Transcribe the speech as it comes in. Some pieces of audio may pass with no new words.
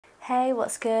Hey,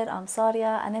 what's good? I'm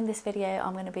Sadia, and in this video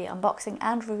I'm going to be unboxing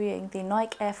and reviewing the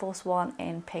Nike Air Force 1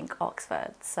 in pink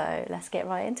Oxford. So let's get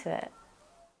right into it.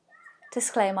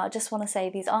 Disclaimer, I just want to say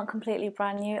these aren't completely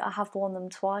brand new. I have worn them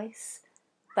twice.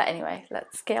 But anyway,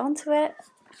 let's get on to it.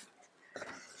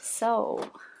 So,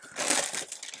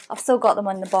 I've still got them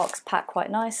in the box packed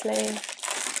quite nicely.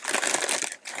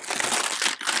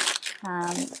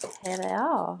 And here they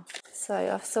are. So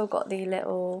I've still got the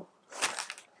little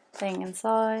thing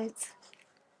inside.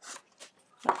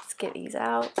 Let's get these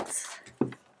out.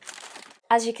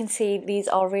 As you can see, these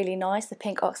are really nice. The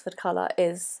pink Oxford colour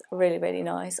is really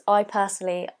nice. I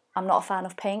personally am not a fan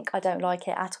of pink. I don't like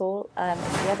it at all.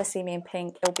 If you ever see me in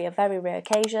pink, it'll be a very rare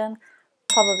occasion.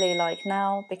 Probably like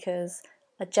now, because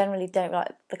I generally don't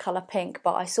like the colour pink,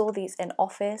 but I saw these in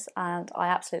office and I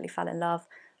absolutely fell in love.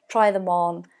 Try them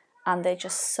on and they're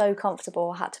just so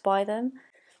comfortable. I had to buy them.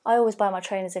 I always buy my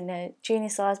trainers in a junior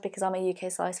size because I'm a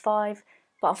UK size 5.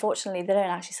 But unfortunately they don't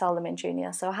actually sell them in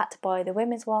junior, so I had to buy the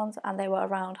women's ones and they were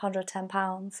around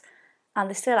 £110, and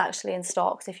they're still actually in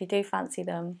stock, so if you do fancy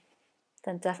them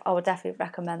then I would definitely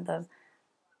recommend them.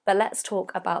 But let's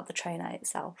talk about the trainer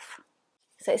itself.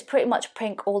 So it's pretty much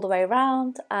pink all the way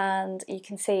around, and you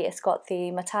can see it's got the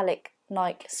metallic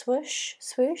Nike swoosh,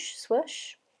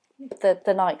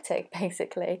 the Nike tick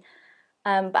basically.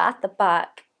 But at the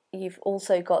back you've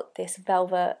also got this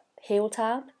velvet heel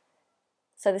tab.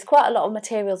 So there's quite a lot of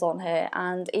materials on here,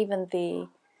 and even the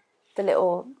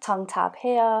little tongue tab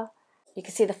here. You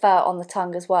can see the fur on the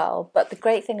tongue as well. But the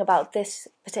great thing about this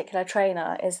particular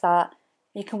trainer is that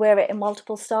you can wear it in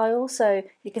multiple styles. So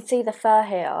you can see the fur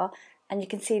here, and you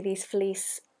can see these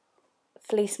fleece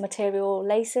material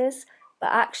laces.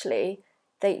 But actually,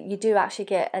 you do actually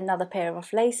get another pair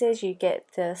of laces. You get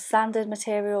the standard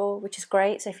material, which is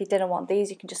great. So if you didn't want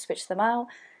these, you can just switch them out.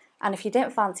 And if you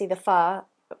didn't fancy the fur,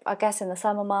 I guess in the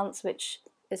summer months, which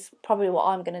is probably what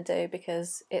I'm going to do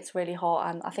because it's really hot,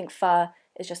 and I think fur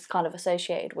is just kind of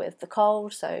associated with the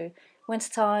cold, so winter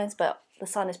times, but the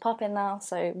sun is popping now,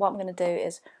 so what I'm going to do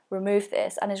is remove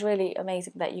this. And it's really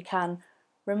amazing that you can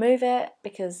remove it,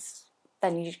 because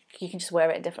then you can just wear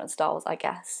it in different styles, I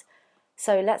guess.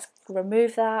 So let's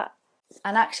remove that,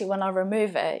 and actually when I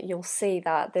remove it you'll see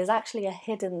that there's actually a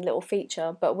hidden little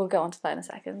feature, but we'll go on to that in a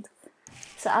second.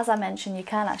 So as I mentioned, you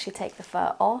can actually take the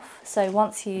fur off. So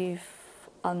once you've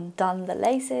undone the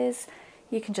laces,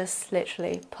 you can just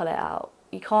literally pull it out.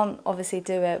 You can't obviously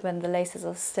do it when the laces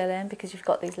are still in, because you've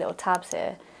got these little tabs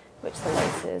here which the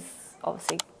laces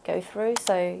obviously go through.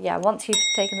 So yeah, once you've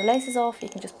taken the laces off, you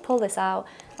can just pull this out.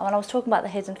 And when I was talking about the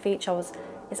hidden feature,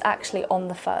 it's actually on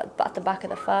the fur, but at the back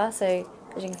of the fur. So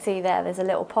as you can see there's a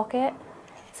little pocket.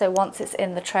 So once it's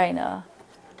in the trainer,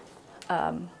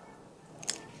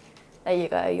 there you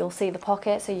go, you'll see the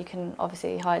pocket, so you can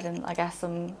obviously hide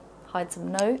some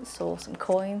notes or some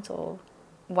coins or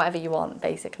whatever you want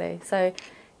basically. So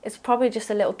it's probably just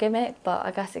a little gimmick, but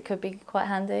I guess it could be quite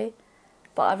handy.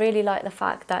 But I really like the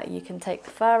fact that you can take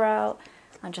the fur out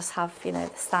and just have, you know,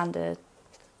 the standard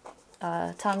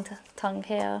tongue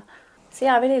here. So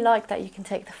yeah, I really like that you can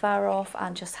take the fur off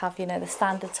and just have, you know, the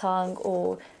standard tongue,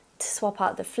 or to swap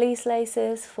out the fleece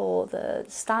laces for the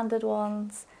standard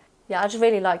ones. Yeah, I just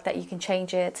really like that you can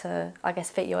change it to, I guess,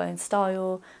 fit your own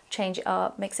style, change it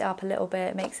up, mix it up a little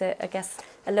bit, makes it, I guess,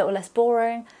 a little less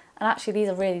boring. And actually these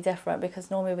are really different, because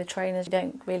normally with trainers you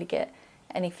don't really get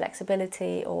any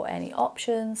flexibility or any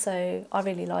options. So I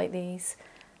really like these.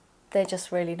 They're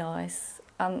just really nice.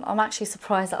 I'm actually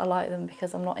surprised that I like them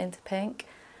because I'm not into pink.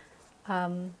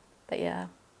 But yeah.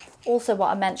 Also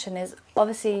what I mentioned is,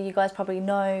 obviously you guys probably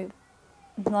know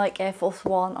Nike Air Force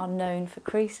 1 are known for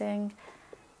creasing,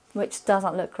 which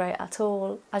doesn't look great at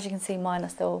all. As you can see, mine are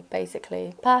still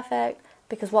basically perfect,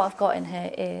 because what I've got in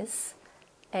here is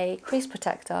a crease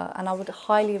protector, and I would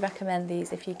highly recommend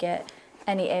these if you get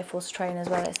any Air Force trainers,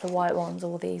 whether it's the white ones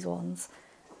or these ones.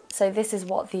 So this is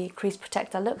what the crease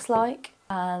protector looks like,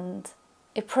 and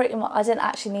it pretty much, I didn't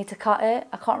actually need to cut it.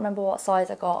 I can't remember what size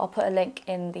I got. I'll put a link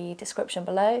in the description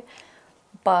below.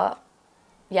 But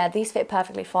yeah, these fit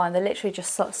perfectly fine. They literally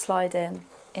just slide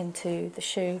into the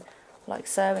shoe like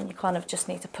so, and you kind of just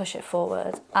need to push it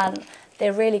forward, and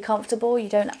they're really comfortable.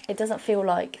 It doesn't feel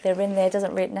like they're in there. It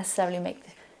doesn't really necessarily make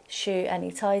the shoe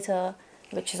any tighter,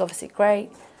 which is obviously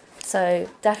great. So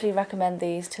definitely recommend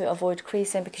these to avoid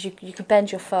creasing, because you can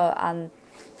bend your foot and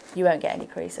you won't get any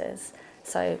creases.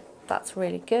 So that's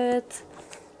really good.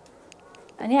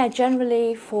 And yeah,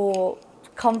 generally for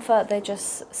comfort, they're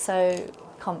just so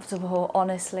comfortable.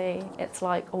 Honestly, it's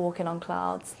like walking on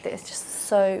clouds. It's just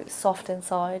so soft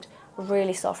inside,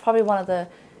 really soft. Probably one of the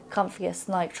comfiest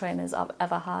Nike trainers I've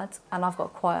ever had, and I've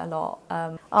got quite a lot.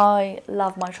 I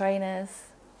love my trainers.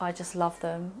 I just love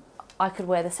them. I could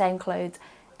wear the same clothes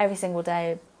every single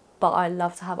day, but I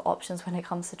love to have options when it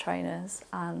comes to trainers.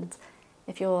 And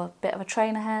if you're a bit of a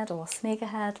trainer head or a sneaker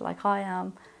head like I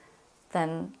am,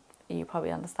 then you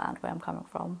probably understand where I'm coming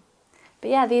from. But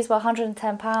yeah, these were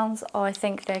 £110. I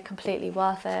think they're completely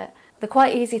worth it. They're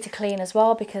quite easy to clean as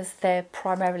well because they're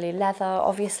primarily leather.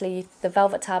 Obviously, the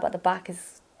velvet tab at the back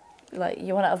is like,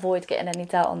 you want to avoid getting any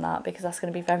dirt on that because that's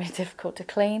going to be very difficult to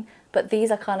clean. But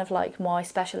these are kind of like my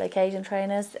special occasion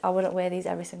trainers. I wouldn't wear these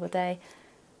every single day,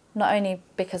 not only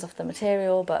because of the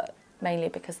material, but mainly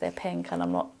because they're pink and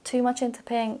I'm not too much into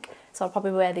pink. So I'll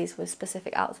probably wear these with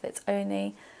specific outfits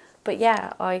only. But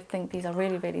yeah, I think these are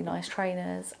really, really nice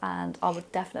trainers and I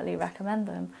would definitely recommend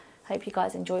them. Hope you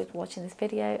guys enjoyed watching this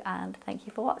video and thank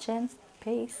you for watching.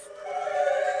 Peace.